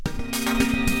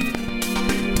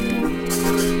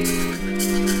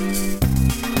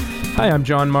Hi, I'm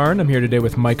John Martin. I'm here today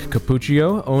with Mike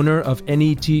Cappuccio, owner of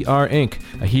N.E.T.R Inc.,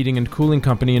 a heating and cooling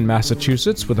company in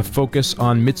Massachusetts with a focus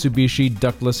on Mitsubishi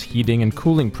ductless heating and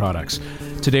cooling products.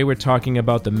 Today we're talking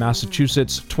about the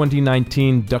Massachusetts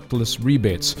 2019 ductless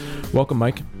rebates. Welcome,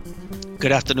 Mike.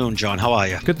 Good afternoon, John. How are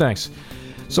you? Good, thanks.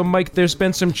 So, Mike, there's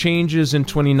been some changes in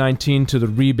 2019 to the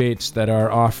rebates that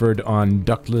are offered on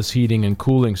ductless heating and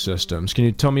cooling systems. Can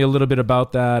you tell me a little bit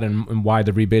about that and why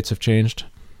the rebates have changed?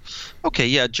 Okay,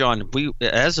 yeah, John.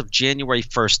 As of January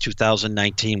 1st,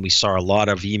 2019, we saw a lot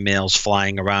of emails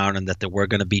flying around and that there were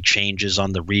going to be changes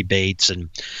on the rebates, and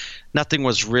nothing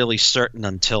was really certain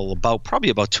until probably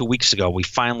about 2 weeks ago. We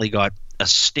finally got a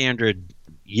standard,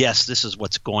 yes, this is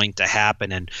what's going to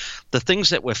happen. And the things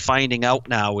that we're finding out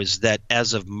now is that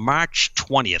as of March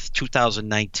 20th,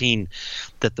 2019,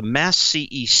 that the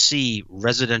MassCEC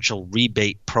residential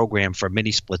rebate program for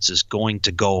mini splits is going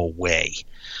to go away.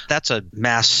 That's a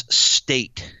Mass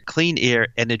State Clean Air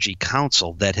Energy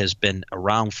Council that has been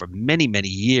around for many, many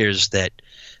years, that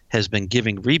has been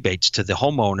giving rebates to the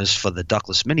homeowners for the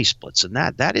ductless mini splits. And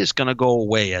that is going to go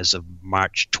away as of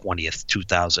March 20th,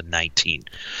 2019.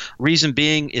 Reason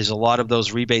being is a lot of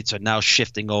those rebates are now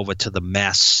shifting over to the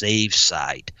Mass Save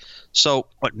side. So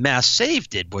what Mass Save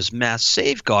did was Mass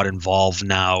Save got involved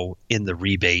now in the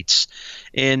rebates,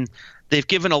 and they've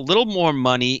given a little more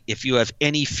money if you have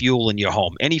any fuel in your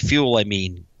home. Any fuel, I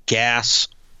mean gas,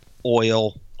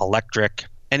 oil, electric,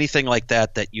 anything like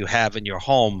that you have in your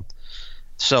home.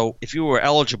 So if you were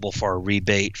eligible for a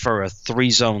rebate for a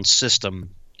 3-zone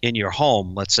system in your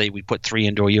home, let's say we put 3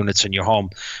 indoor units in your home,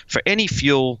 for any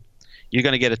fuel, you're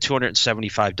going to get a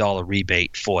 $275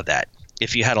 rebate for that.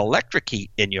 If you had electric heat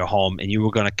in your home and you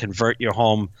were going to convert your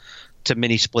home to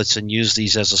mini splits and use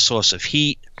these as a source of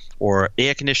heat or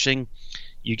air conditioning,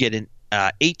 you get an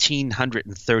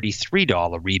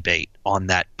 $1,833 rebate on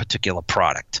that particular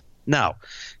product. Now,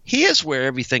 here's where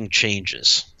everything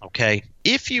changes, okay?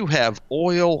 If you have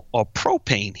oil or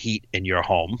propane heat in your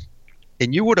home,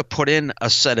 and you were to put in a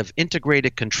set of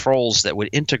integrated controls that would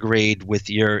integrate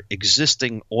with your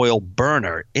existing oil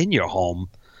burner in your home,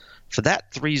 for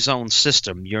that 3-zone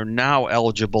system, you're now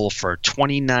eligible for a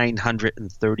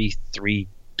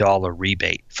 $2,933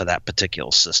 rebate for that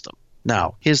particular system.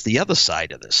 Now, here's the other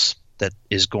side of this that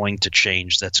is going to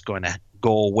change, that's going to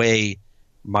go away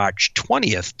March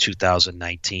 20th,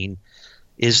 2019,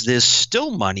 is there's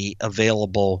still money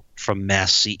available from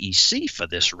MassCEC for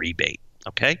this rebate,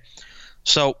 okay?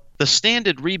 So the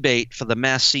standard rebate for the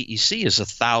MassCEC is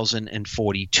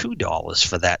 $1,042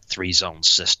 for that 3-zone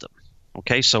system,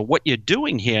 okay? So what you're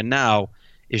doing here now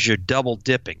is you're double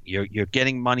dipping. You're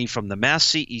getting money from the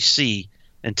MassCEC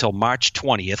until March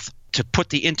 20th to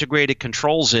put the integrated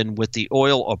controls in with the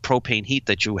oil or propane heat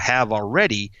that you have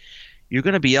already. You're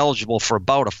going to be eligible for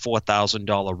about a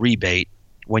 $4,000 rebate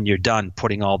when you're done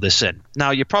putting all this in.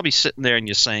 Now, you're probably sitting there and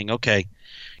you're saying, okay,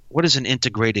 what is an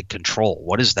integrated control?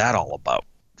 What is that all about?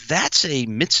 That's a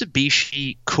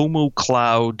Mitsubishi Kumu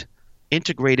Cloud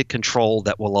integrated control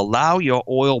that will allow your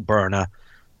oil burner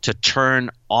to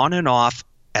turn on and off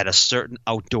at a certain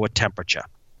outdoor temperature.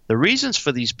 The reasons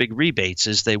for these big rebates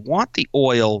is they want the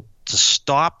oil to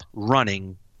stop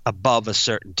running above a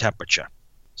certain temperature.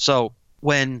 So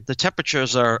when the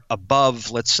temperatures are above,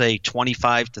 let's say,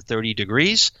 25 to 30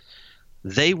 degrees,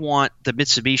 they want the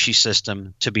Mitsubishi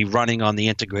system to be running on the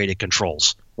integrated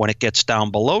controls. When it gets down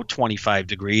below 25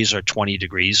 degrees or 20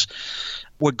 degrees,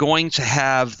 we're going to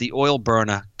have the oil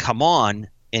burner come on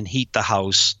and heat the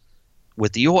house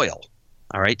with the oil.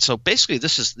 All right, so basically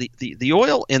this is the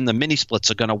oil and the mini splits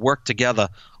are going to work together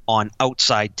on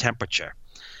outside temperature.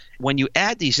 When you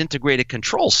add these integrated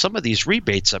controls, some of these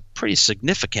rebates are pretty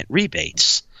significant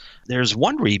rebates. There's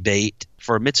one rebate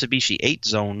for a Mitsubishi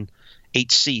 8-zone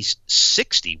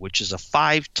HC60, which is a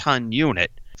 5-ton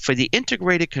unit. For the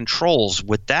integrated controls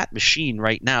with that machine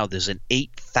right now, there's an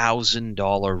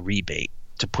 $8,000 rebate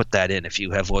to put that in if you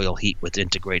have oil heat with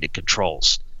integrated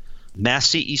controls.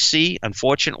 MassCEC,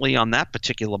 unfortunately, on that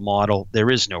particular model, there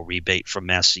is no rebate from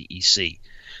MassCEC.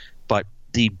 But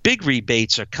the big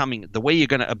rebates are coming. The way you're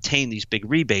going to obtain these big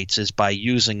rebates is by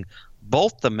using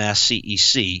both the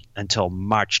MassCEC until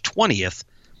March 20th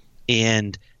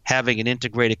and having an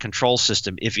integrated control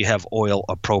system if you have oil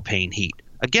or propane heat.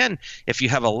 Again, if you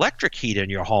have electric heat in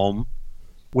your home,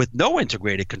 with no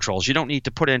integrated controls. You don't need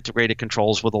to put integrated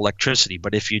controls with electricity.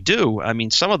 But if you do, I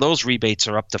mean, some of those rebates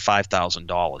are up to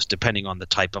 $5,000, depending on the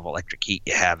type of electric heat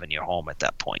you have in your home at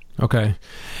that point. Okay.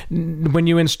 When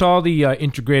you install the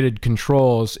integrated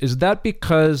controls, is that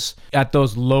because at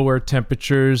those lower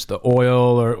temperatures, the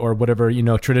oil or whatever,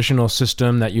 traditional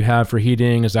system that you have for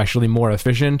heating is actually more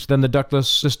efficient than the ductless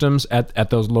systems at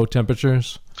those low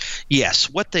temperatures? Yes.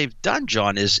 What they've done,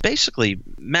 John, is basically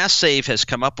Mass Save has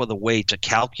come up with a way to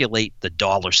calculate the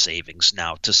dollar savings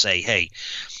now to say, hey,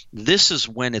 this is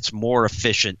when it's more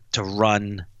efficient to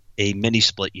run a mini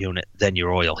split unit than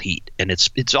your oil heat. And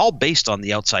it's all based on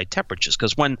the outside temperatures,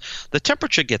 because when the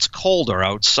temperature gets colder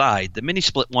outside, the mini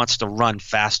split wants to run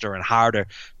faster and harder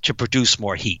to produce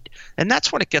more heat. And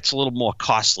that's when it gets a little more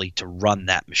costly to run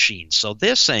that machine. So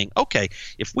they're saying, okay,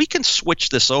 if we can switch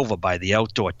this over by the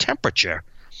outdoor temperature,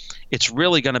 it's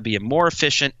really going to be more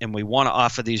efficient, and we want to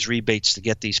offer these rebates to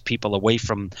get these people away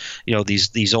from,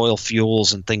 these oil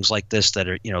fuels and things like this that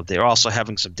are, they're also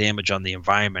having some damage on the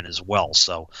environment as well.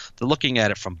 So they're looking at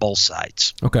it from both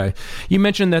sides. Okay. You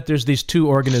mentioned that there's these two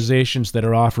organizations that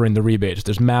are offering the rebates.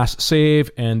 There's Mass Save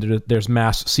and there's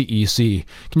MassCEC.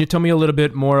 Can you tell me a little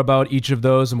bit more about each of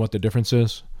those and what the difference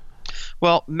is?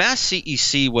 Well,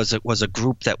 MassCEC was a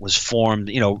group that was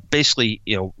formed, basically,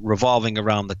 revolving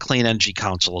around the Clean Energy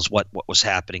Council is what was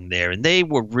happening there. And they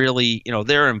were really,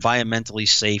 they're environmentally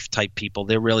safe type people.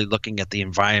 They're really looking at the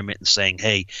environment and saying,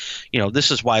 hey, this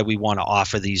is why we want to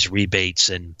offer these rebates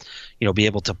and, be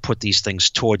able to put these things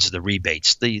towards the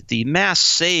rebates. The Mass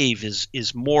Save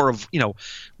is more of,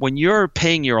 when you're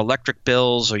paying your electric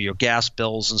bills or your gas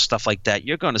bills and stuff like that,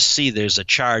 you're going to see there's a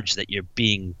charge that you're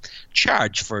being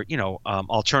charged for,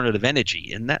 alternative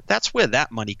energy. And that's where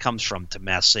that money comes from to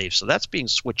Mass Save. So that's being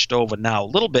switched over now a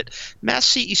little bit.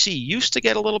 MassCEC used to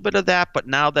get a little bit of that, but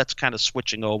now that's kind of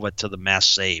switching over to the Mass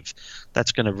Save.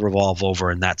 That's going to revolve over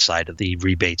in that side of the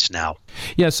rebates now.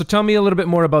 Yeah, so tell me a little bit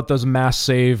more about those Mass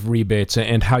Save rebates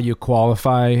and how you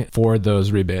qualify for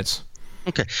those rebates.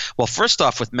 Okay. Well, first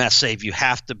off, with Mass Save, you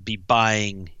have to be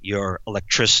buying your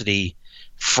electricity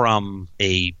from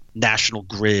a National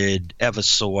Grid,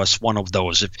 Eversource, one of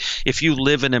those. If you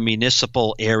live in a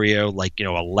municipal area like, a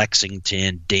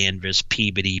Lexington, Danvers,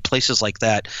 Peabody, places like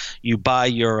that, you buy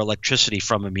your electricity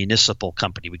from a municipal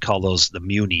company. We call those the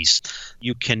munis.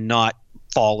 You cannot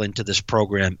fall into this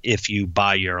program if you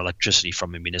buy your electricity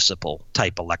from a municipal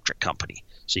type electric company.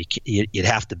 So you'd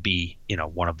have to be,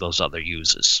 one of those other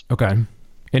users. Okay.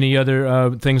 Any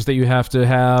other things that you have to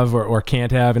have or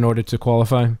can't have in order to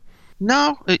qualify?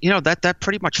 No, that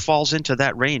pretty much falls into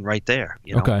that range right there.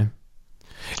 Okay.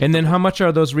 And then how much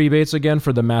are those rebates again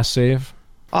for the Mass Save?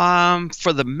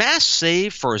 For the Mass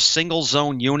Save, for a single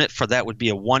zone unit, for that would be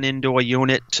a one indoor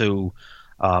unit to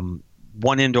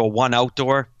one indoor, one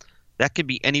outdoor. That could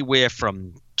be anywhere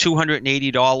from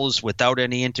 $280 without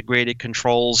any integrated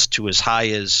controls to as high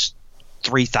as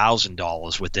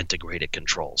 $3,000 with integrated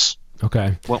controls.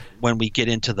 Okay. Well, when we get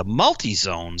into the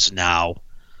multi-zones now,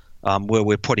 where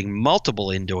we're putting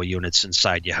multiple indoor units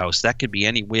inside your house, that could be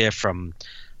anywhere from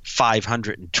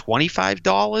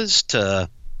 $525 to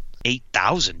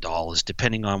 $8,000,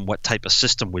 depending on what type of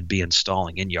system would be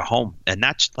installing in your home. And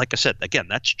that's, like I said, again,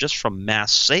 that's just from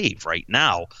Mass Save right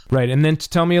now. Right. And then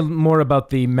tell me more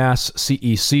about the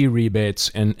MassCEC rebates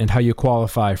and how you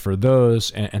qualify for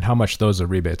those and how much those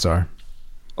rebates are.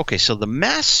 Okay, so the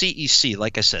MassCEC,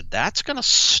 like I said, that's going to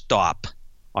stop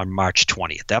on March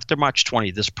 20th. After March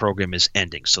 20th, this program is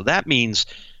ending. So that means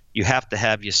you have to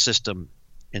have your system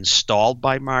installed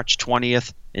by March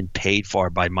 20th and paid for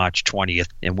by March 20th.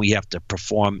 And we have to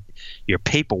perform your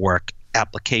paperwork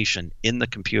application in the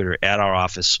computer at our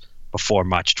office before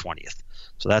March 20th.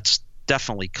 So that's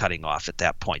definitely cutting off at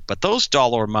that point. But those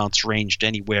dollar amounts ranged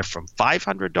anywhere from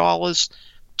 $500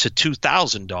 to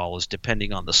 $2,000,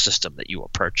 depending on the system that you are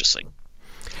purchasing.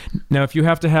 Now, if you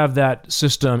have to have that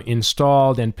system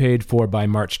installed and paid for by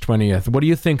March 20th, what do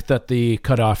you think that the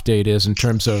cutoff date is in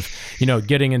terms of,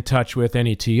 getting in touch with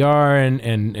N.E.T.R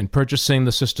and purchasing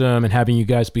the system and having you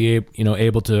guys be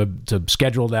able to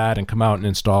schedule that and come out and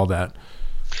install that?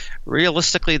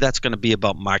 Realistically, that's going to be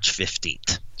about March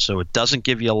 15th. So it doesn't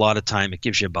give you a lot of time. It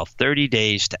gives you about 30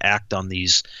 days to act on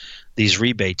these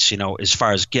rebates, as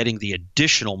far as getting the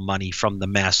additional money from the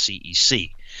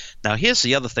MassCEC. Now, here's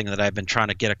the other thing that I've been trying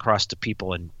to get across to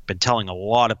people and been telling a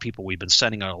lot of people. We've been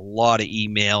sending out a lot of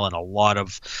email and a lot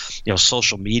of,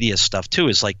 social media stuff too,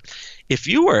 is like, if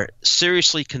you were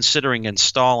seriously considering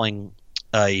installing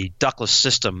a ductless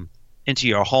system into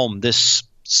your home this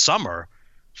summer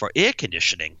for air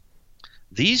conditioning,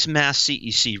 these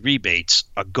MassCEC rebates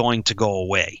are going to go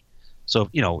away. So,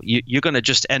 you're going to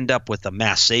just end up with a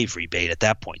Mass Save rebate at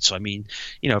that point. So, I mean,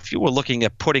 if you were looking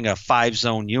at putting a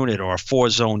 5-zone unit or a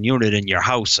 4-zone unit in your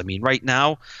house, I mean, right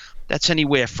now, that's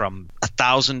anywhere from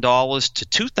 $1,000 to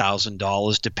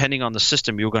 $2,000, depending on the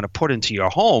system you're going to put into your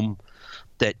home,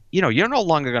 that, you're no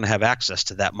longer going to have access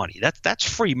to that money. That's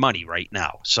free money right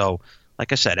now. So,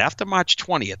 like I said, after March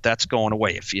 20th, that's going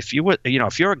away. If you would,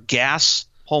 if you're a gas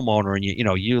homeowner and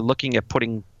you're looking at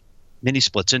putting mini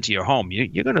splits into your home,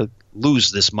 you're going to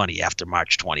lose this money after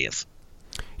March 20th.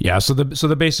 Yeah. So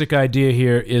the basic idea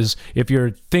here is, if you're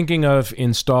thinking of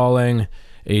installing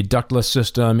a ductless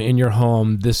system in your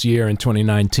home this year in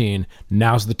 2019,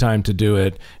 now's the time to do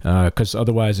it, because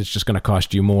otherwise it's just going to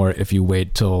cost you more if you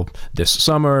wait till this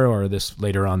summer or this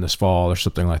later on this fall or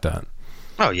something like that.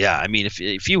 Oh yeah, I mean,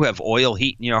 if you have oil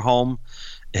heat in your home,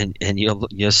 and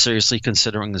you're seriously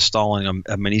considering installing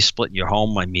a mini split in your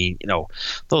home, I mean,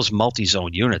 those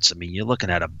multi-zone units, I mean, you're looking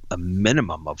at a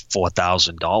minimum of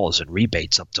 $4,000 in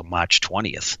rebates up to March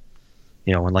 20th.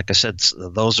 And like I said,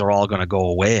 those are all going to go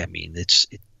away. I mean, it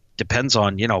depends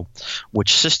on,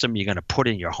 which system you're going to put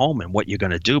in your home and what you're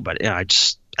going to do. But I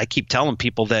keep telling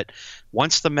people that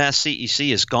once the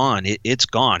MassCEC is gone, it's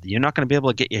gone. You're not going to be able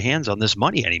to get your hands on this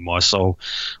money anymore. So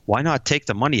why not take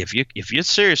the money? If you're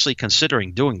seriously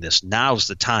considering doing this, now's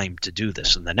the time to do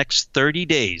this. And the next 30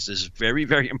 days is very,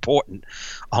 very important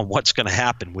on what's going to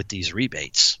happen with these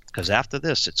rebates. Because after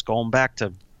this, it's going back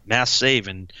to Mass Save.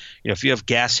 And if you have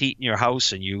gas heat in your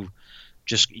house and you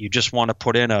just want to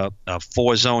put in a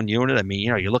 4-zone unit, I mean,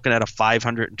 you're looking at a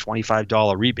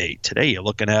 $525 rebate. Today you're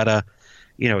looking at a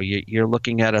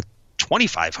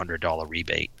 $2,500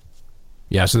 rebate.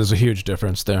 Yeah, so there's a huge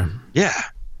difference there. Yeah,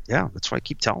 that's why I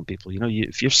keep telling people,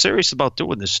 if you're serious about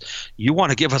doing this, you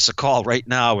want to give us a call right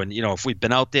now. And if we've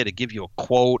been out there to give you a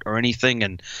quote or anything,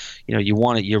 and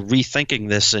you're rethinking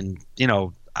this, and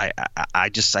I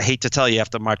hate to tell you,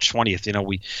 after March 20th,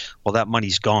 that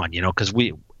money's gone, because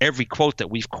every quote that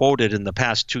we've quoted in the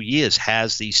past 2 years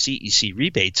has these CEC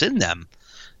rebates in them,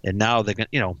 and now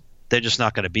they're just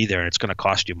not going to be there, and it's going to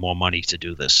cost you more money to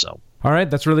do this. So, all right,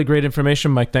 that's really great information,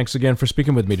 Mike. Thanks again for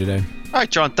speaking with me today. All right,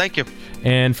 John, thank you.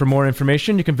 And for more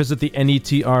information, you can visit the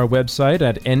N.E.T.R website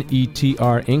at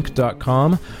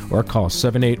netinc.com or call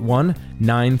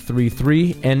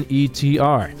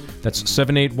 781-933-NETR. That's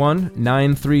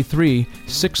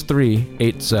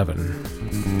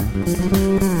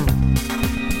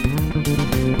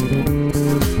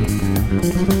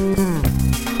 781-933-6387.